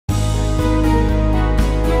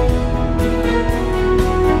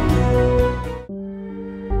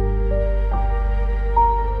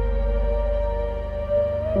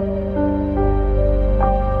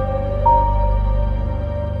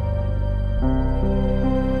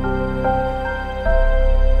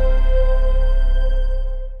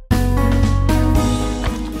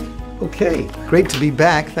Great to be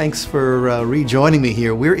back. Thanks for rejoining me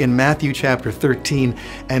here. We're in Matthew chapter 13,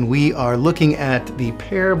 and we are looking at the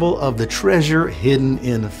parable of the treasure hidden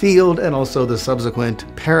in a field, and also the subsequent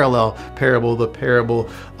parallel parable, the parable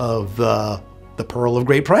of the pearl of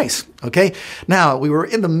great price. Okay, now we were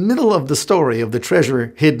in the middle of the story of the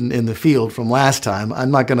treasure hidden in the field from last time.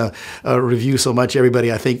 I'm not going to review so much. Everybody,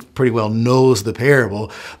 I think, pretty well knows the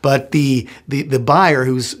parable, but the buyer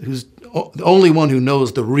who's the only one who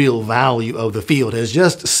knows the real value of the field has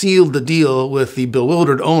just sealed the deal with the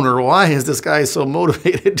bewildered owner. Why is this guy so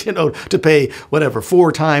motivated, to pay whatever,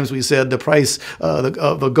 4 times, we said, the price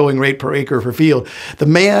of the going rate per acre for field? The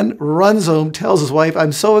man runs home, tells his wife,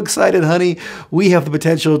 "I'm so excited, honey. We have the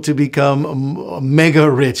potential to become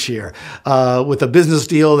mega rich here with a business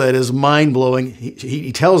deal that is mind-blowing."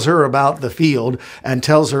 He tells her about the field and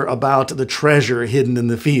tells her about the treasure hidden in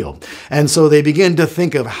the field. And so they begin to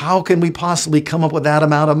think of, how can we possibly come up with that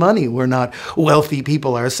amount of money? We're not wealthy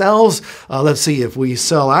people ourselves. Let's see, if we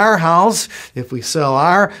sell our house, if we sell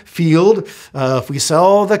our field, if we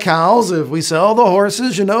sell the cows, if we sell the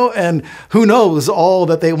horses, and who knows all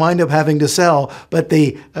that they wind up having to sell. But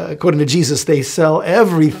they, according to Jesus, they sell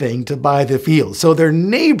everything to buy the field. So their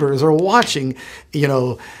neighbors are watching,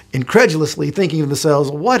 incredulously thinking to themselves,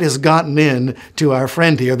 what has gotten in to our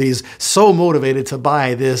friend here? He's so motivated to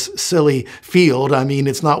buy this silly field. I mean,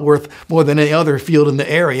 it's not worth more than any other field in the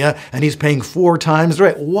area, and he's paying 4 times the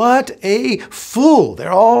rate. What a fool.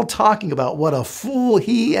 They're all talking about what a fool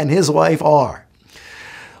he and his wife are.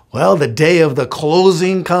 Well, the day of the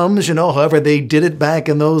closing comes, however they did it back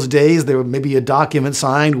in those days. There may be a document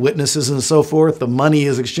signed, witnesses and so forth. The money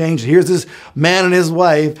is exchanged. Here's this man and his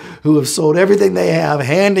wife who have sold everything they have,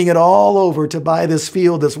 handing it all over to buy this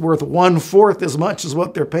field that's worth 1/4 as much as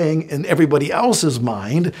what they're paying in everybody else's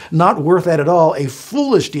mind. Not worth that at all. A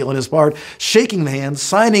foolish deal on his part, shaking the hand,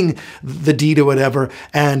 signing the deed or whatever,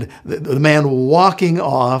 and the man walking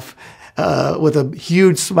off with a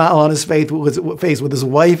huge smile on his face, with his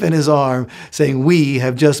wife in his arm, saying, "We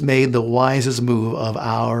have just made the wisest move of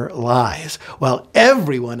our lives." While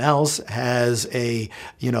everyone else has an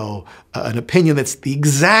opinion that's the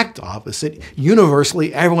exact opposite.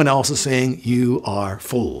 Universally, everyone else is saying, "You are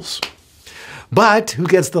fools." But who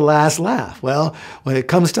gets the last laugh? Well, when it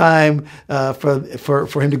comes time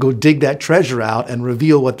for him to go dig that treasure out and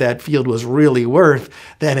reveal what that field was really worth,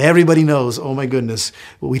 then everybody knows, oh my goodness,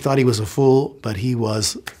 we thought he was a fool, but he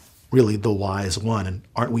was really the wise one. And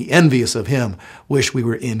aren't we envious of him? Wish we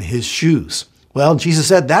were in his shoes. Well, Jesus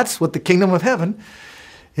said that's what the kingdom of heaven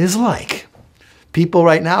is like. People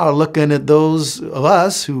right now are looking at those of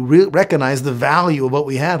us who recognize the value of what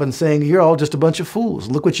we have and saying, you're all just a bunch of fools.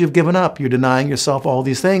 Look what you've given up. You're denying yourself all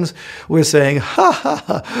these things. We're saying, ha, ha,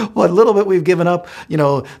 ha, what little bit we've given up.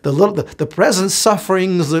 The present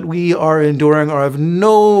sufferings that we are enduring are of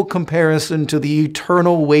no comparison to the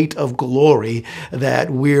eternal weight of glory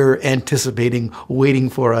that we're anticipating waiting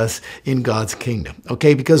for us in God's kingdom.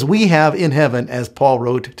 Okay, because we have in heaven, as Paul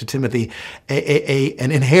wrote to Timothy,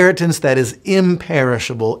 an inheritance that is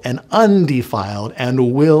imperishable and undefiled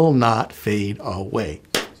and will not fade away.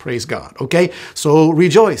 Praise God. Okay, so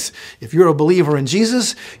rejoice. If you're a believer in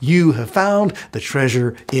Jesus, you have found the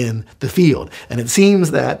treasure in the field. And it seems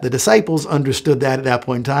that the disciples understood that at that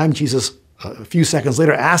point in time. Jesus, a few seconds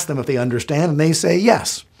later, asked them if they understand, and they say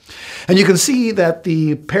yes. And you can see that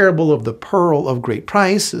the parable of the pearl of great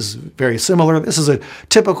price is very similar. This is a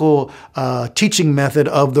typical teaching method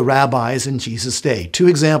of the rabbis in Jesus' day. 2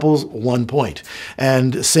 examples, 1 point.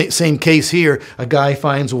 And same case here, a guy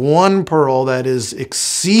finds one pearl that is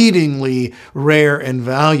exceedingly rare and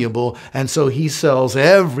valuable, and so he sells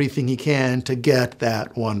everything he can to get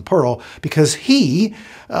that one pearl because he,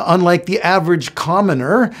 unlike the average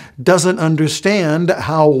commoner, doesn't understand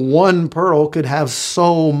how one pearl could have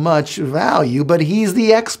so much value, but he's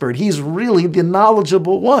the expert. He's really the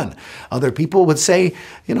knowledgeable one. Other people would say,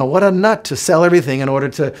 what a nut to sell everything in order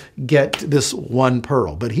to get this one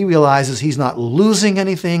pearl. But he realizes he's not losing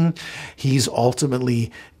anything. He's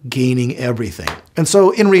ultimately gaining everything. And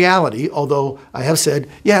so in reality, although I have said,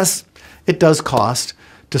 yes, it does cost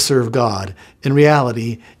to serve God, in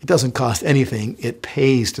reality, it doesn't cost anything. It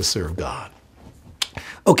pays to serve God.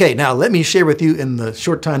 Okay, now let me share with you in the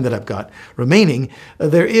short time that I've got remaining,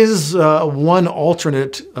 there is one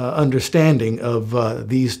alternate understanding of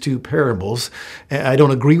these 2 parables. I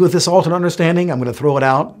don't agree with this alternate understanding. I'm going to throw it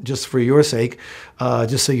out just for your sake,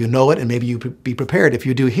 just so you know it, and maybe you be prepared if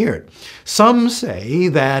you do hear it. Some say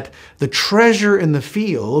that the treasure in the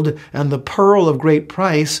field and the pearl of great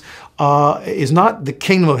price is not the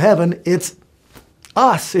kingdom of heaven, it's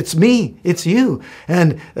us, it's me, it's you.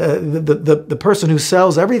 And the person who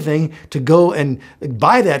sells everything to go and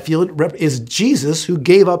buy that field is Jesus, who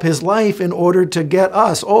gave up his life in order to get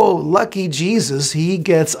us. Oh, lucky Jesus, he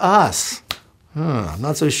gets us. I'm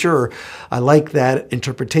not so sure I like that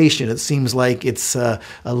interpretation. It seems like it's a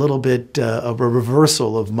little bit of a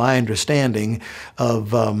reversal of my understanding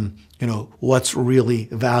of what's really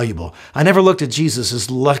valuable. I never looked at Jesus as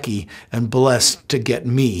lucky and blessed to get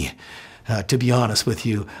me. To be honest with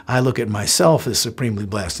you, I look at myself as supremely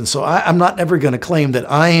blessed. And so I'm not ever going to claim that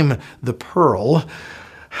I'm the pearl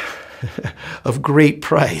of great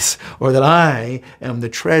price, or that I am the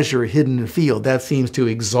treasure hidden in the field. That seems to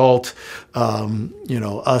exalt,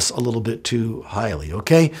 us a little bit too highly,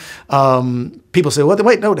 okay? People say, well,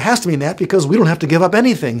 wait, no, it has to mean that because we don't have to give up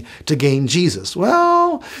anything to gain Jesus.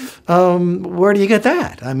 Well, where do you get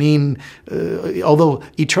that? I mean, although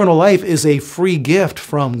eternal life is a free gift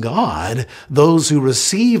from God, those who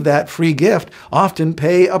receive that free gift often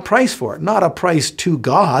pay a price for it. Not a price to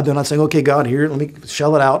God. They're not saying, okay, God, here, let me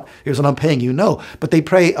shell it out. Here's what I'm paying you. No, but they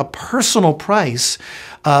pay a personal price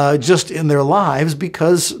just in their lives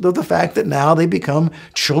because of the fact that now they become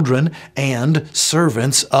children and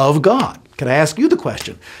servants of God. Can I ask you the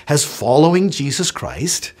question? Has following Jesus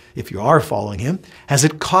Christ, if you are following him, has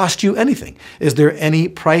it cost you anything? Is there any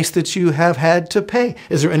price that you have had to pay?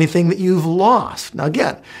 Is there anything that you've lost? Now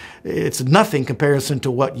again, it's nothing in comparison to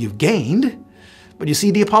what you've gained. But you see,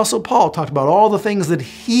 the Apostle Paul talked about all the things that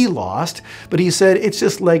he lost, but he said it's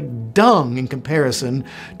just like dung in comparison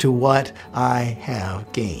to what I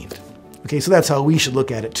have gained. Okay, so that's how we should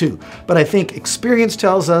look at it too. But I think experience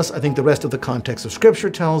tells us, I think the rest of the context of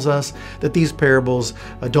Scripture tells us that these parables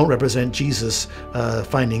don't represent Jesus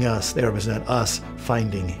finding us, they represent us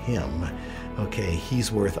finding him. Okay,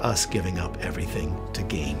 he's worth us giving up everything to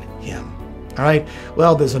gain him. All right,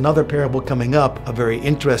 well, there's another parable coming up, a very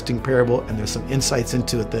interesting parable, and there's some insights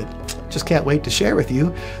into it that I just can't wait to share with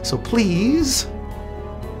you. So please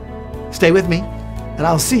stay with me, and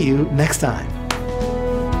I'll see you next time.